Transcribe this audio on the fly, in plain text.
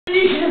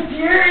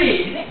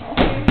Fury! You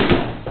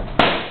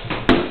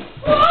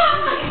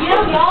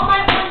know, y'all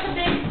might want some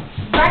big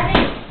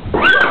writing.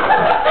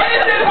 It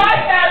isn't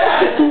like that!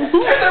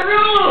 There's a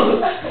rule!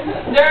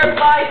 They're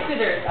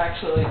bystandards,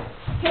 actually.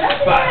 Can I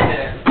see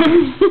Bystandards.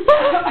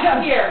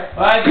 Here.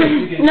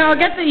 No,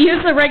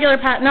 use the regular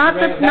pat, not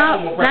that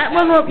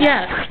one will,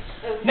 yes.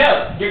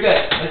 No, you're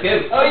good. Let's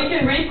go. Oh, you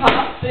can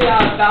repop the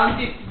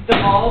bouncy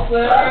balls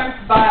whatever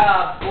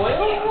by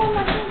boiling.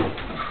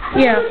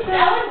 Yeah.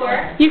 That would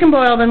work. You can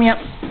boil them, yep.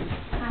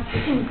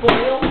 You can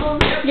boil them.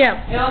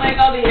 Yeah. It'll make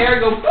all the air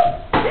go.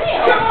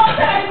 Damn. Come on,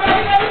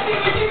 everybody, let me see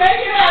what you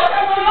make it out.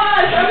 Come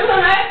on, show me some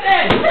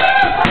action.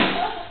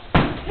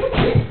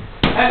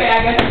 Okay,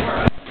 I got it for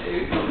us.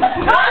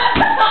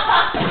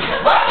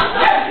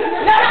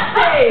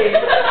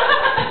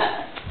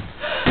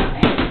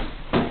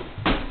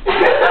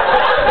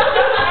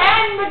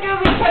 And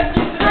Magoomy comes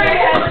to three.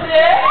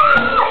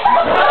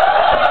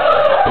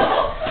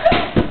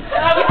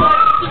 That was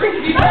like 3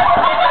 people.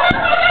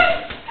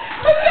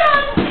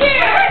 I'm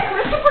scared.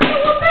 Christopher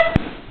Columbus.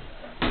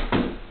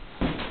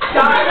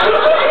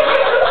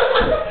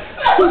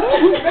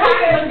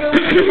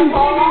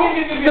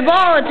 The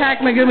ball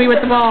attacked Megumi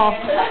with the ball.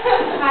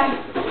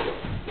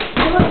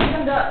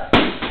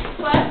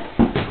 What?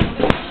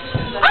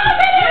 Oh,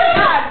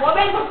 God.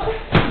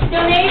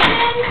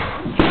 Donation?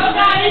 Oh,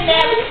 God, it's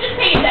just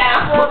paid that.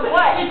 For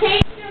what?